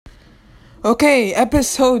Okay,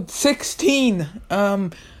 episode 16. I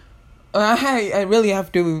really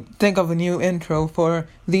have to think of a new intro for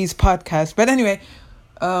these podcasts. But anyway,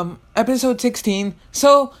 episode 16.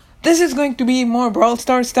 So, this is going to be more Brawl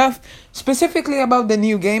Stars stuff, specifically about the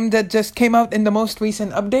new game that just came out in the most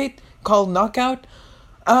recent update called Knockout.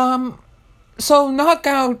 So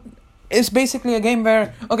Knockout is basically a game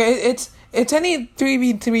where, it's any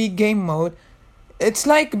 3v3 game mode. It's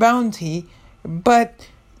like Bounty, but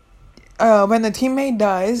when a teammate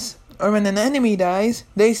dies or when an enemy dies,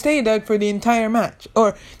 they stay dead for the entire match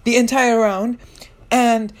or the entire round,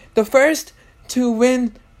 and the first to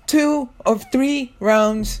win 2 of 3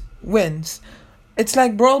 rounds wins. It's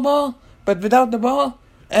like Brawl Ball, but without the ball,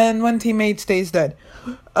 and one teammate stays dead.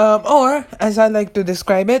 Or, as I like to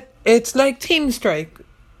describe it, it's like Team Strike,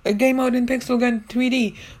 a game mode in Pixel Gun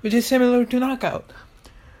 3D, which is similar to Knockout.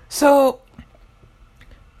 So,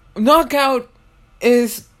 Knockout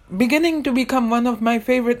is beginning to become one of my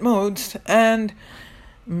favorite modes, and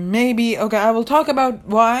I will talk about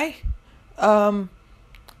why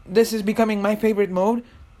this is becoming my favorite mode,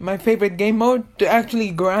 my favorite game mode to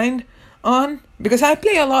actually grind on, because I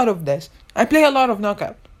play a lot of this. I play a lot of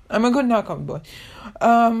Knockout. I'm a good Knockout boy.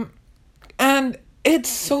 And it's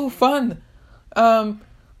so fun.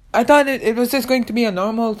 I thought it was just going to be a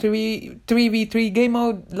normal 3v3 game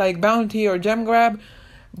mode like Bounty or Gem Grab,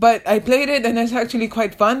 but I played it and it's actually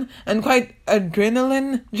quite fun and quite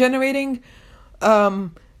adrenaline generating.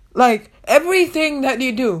 Like everything that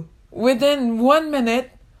you do within 1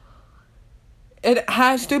 minute, it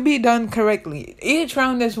has to be done correctly. Each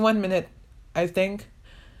round is 1 minute, I think.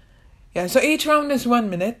 Yeah, so each round is 1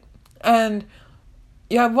 minute, and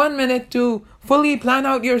you have 1 minute to fully plan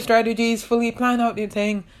out your strategies, fully plan out your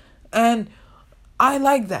thing, and I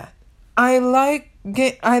like that. I like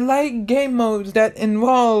game modes that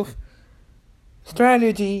involve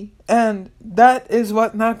strategy, and that is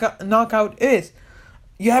what knockout is.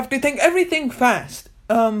 You have to think everything fast.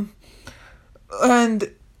 And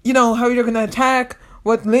you know how you're gonna attack,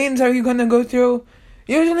 what lanes are you gonna go through.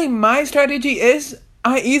 Usually my strategy is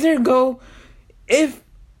I either go, if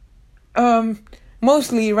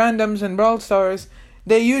mostly randoms and Brawl Stars,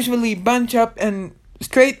 they usually bunch up and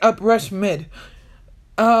straight up rush mid.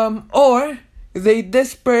 Or they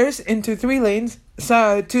disperse into 3 lanes,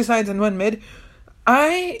 2 sides and 1 mid.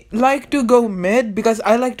 I like to go mid because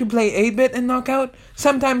I like to play 8-bit and Knockout.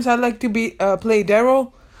 Sometimes I like to play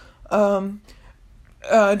Daryl.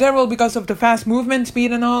 Daryl because of the fast movement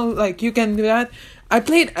speed and all, like you can do that. I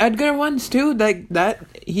played Edgar once too, like that.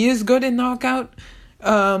 He is good in Knockout.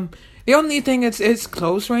 The only thing is it's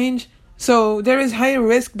close range, so there is higher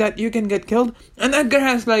risk that you can get killed. And Edgar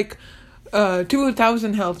has like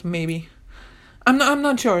 2,000 health maybe. I'm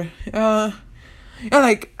not sure. Edgar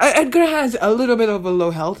has a little bit of a low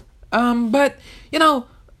health. But you know,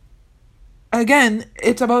 again,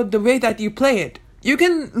 it's about the way that you play it. You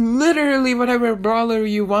can literally whatever brawler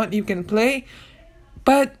you want you can play,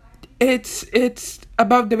 but it's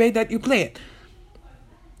about the way that you play it.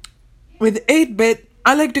 With 8-bit,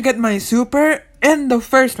 I like to get my super in the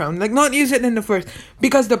first round, like not use it in the first,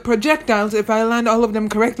 because the projectiles, if I land all of them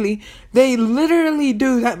correctly, they literally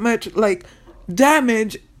do that much like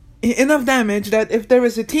damage, enough damage that if there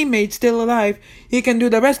is a teammate still alive, he can do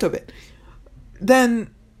the rest of it. Then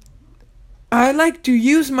I like to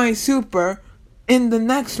use my super in the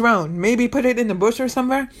next round, maybe put it in the bush or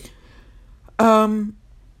somewhere.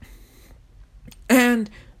 And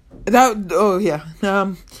that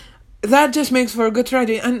just makes for a good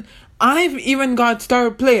strategy. And I've even got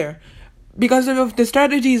star player because of the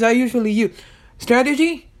strategies I usually use.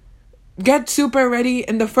 Strategy: get super ready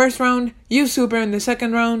in the first round, use super in the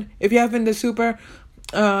second round. If you have in the super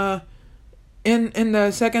in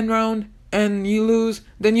the second round and you lose,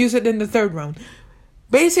 then use it in the third round.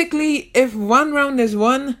 Basically, if one round is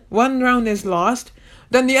won, one round is lost,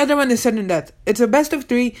 then the other one is sudden death. It's a best of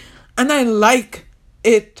 3, and I like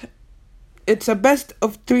it. It's a best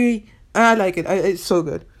of 3. I like it. It's so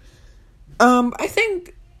good. I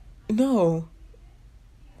think no.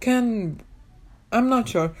 I'm not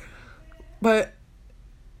sure, but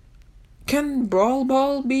can Brawl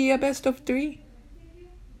Ball be a best of 3?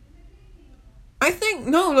 I think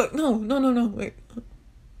no. Look, no. Wait.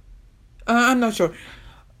 I'm not sure.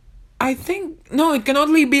 I think no. It can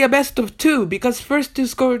only be a best of 2 because first to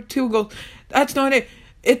score 2 goals. That's not it.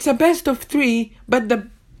 It's a best of 3, but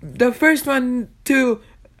the first one to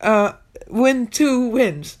win 2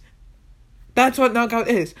 wins. That's what Knockout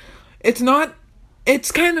is. It's not.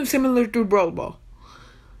 It's kind of similar to Brawl Ball,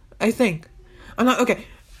 I think. I'm not okay.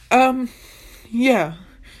 Yeah.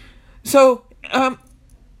 So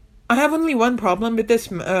I have only one problem with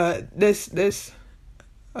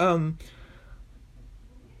um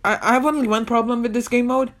I have only one problem with this game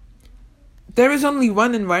mode. There is only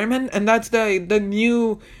one environment, and that's the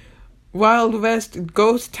new Wild West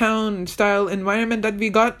ghost town style environment that we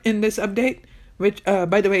got in this update, which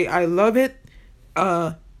by the way, I love it.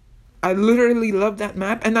 I literally love that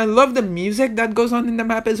map, and I love the music that goes on in the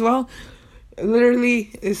map as well. It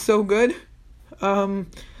literally is so good. And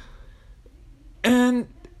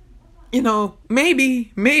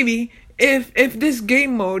maybe if this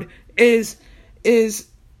game mode is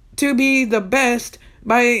to be the best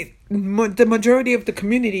by the majority of the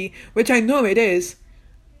community, which I know it is,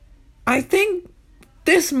 I think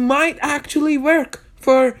this might actually work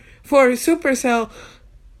for Supercell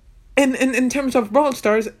in terms of Brawl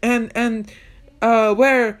Stars and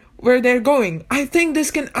where they're going. I think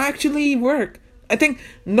this can actually work. I think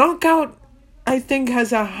Knockout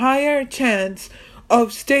has a higher chance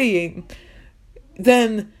of staying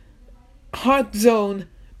than Hot Zone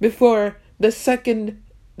before the second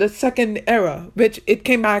era, which it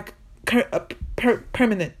came back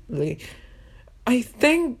permanently. I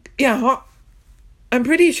think, I'm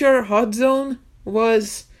pretty sure Hot Zone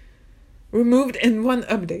was removed in one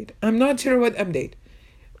update. I'm not sure what update,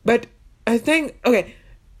 but I think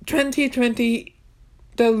 2020,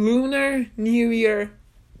 the Lunar New Year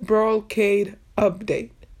Brawlcade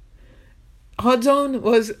update. Hot Zone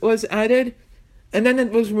was added, and then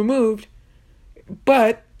it was removed,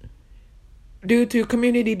 but due to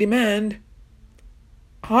community demand,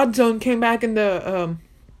 Hot Zone came back in the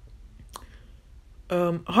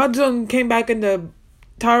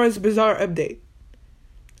Tara's Bazaar update.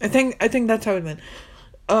 I think that's how it went.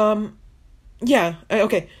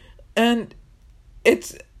 Okay, and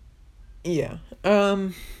it's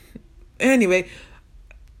anyway,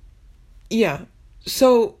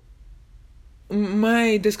 so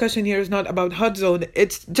my discussion here is not about Hot Zone.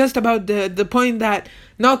 It's just about the point that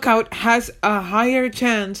Knockout has a higher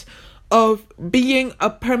chance of being a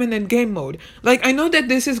permanent game mode. Like, I know that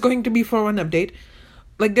this is going to be for one update.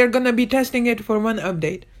 Like, they're gonna be testing it for one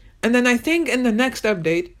update. And then I think in the next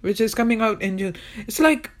update, which is coming out in June, it's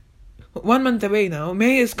like 1 month away now.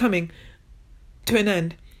 May is coming to an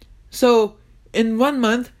end. So, in 1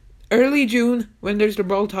 month, early June, when there's the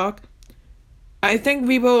Brawl Talk, I think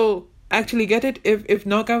we will actually get it if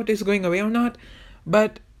Knockout is going away or not.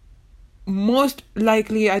 But most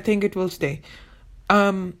likely, I think it will stay.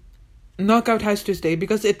 Knockout has to stay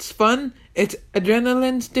because it's fun, it's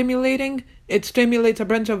adrenaline stimulating, it stimulates a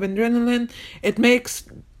bunch of adrenaline, it makes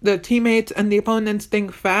the teammates and the opponents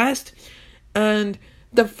think fast, and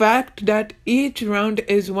the fact that each round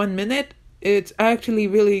is 1 minute, it's actually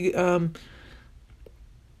really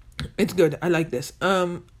it's good. I like this.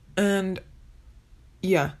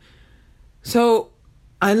 So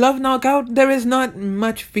I love Knockout. There is not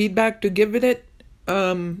much feedback to give with it,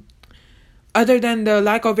 other than the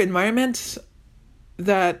lack of environments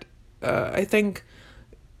that I think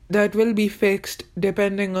that will be fixed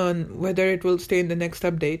depending on whether it will stay in the next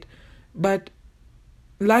update. But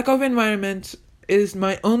lack of environments is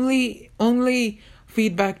my only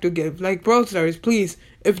feedback to give. Like, Brawl Stars, please,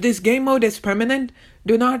 if this game mode is permanent,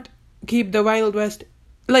 do not keep the Wild West.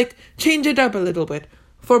 Like, change it up a little bit.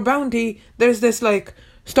 For Bounty, there's this like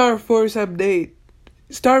Star Force update,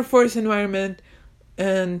 Star Force environment,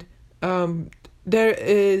 and there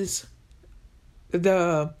is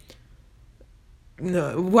the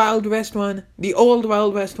Wild West one, the old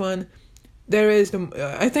Wild West one. There is the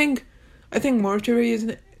I think Mortuary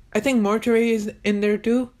is in there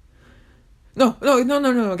too. No.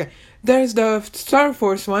 Okay, there's the Star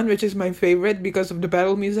Force one, which is my favorite because of the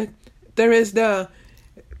battle music. There is the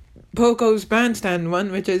Poco's Bandstand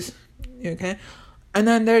one, which is okay, and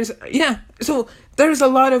then there's so there's a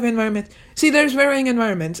lot of environments. See, there's varying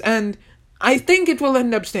environments, and I think it will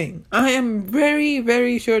end up staying. I am very,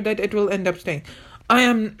 very sure that it will end up staying.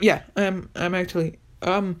 I'm actually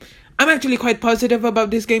quite positive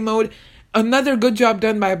about this game mode. Another good job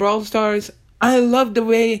done by Brawl Stars. I love the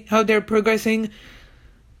way how they're progressing.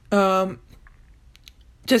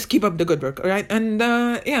 Just keep up the good work, alright? And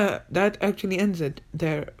that actually ends it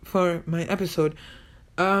there for my episode.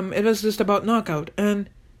 It was just about Knockout, and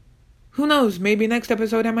who knows, maybe next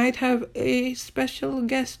episode I might have a special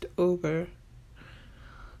guest over.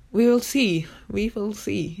 We will see.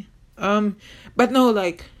 But no,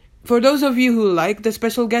 like, for those of you who like the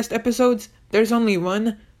special guest episodes, there's only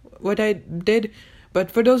one, what I did.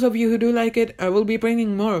 But for those of you who do like it, I will be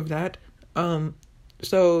bringing more of that.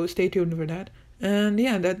 So stay tuned for that. And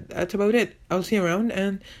that's about it. I'll see you around,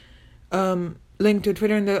 and link to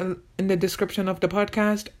Twitter in the description of the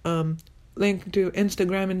podcast. link to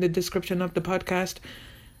Instagram in the description of the podcast,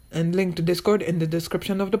 and link to Discord in the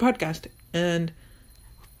description of the podcast. And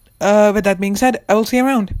with that being said, I will see you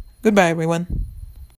around. Goodbye, everyone.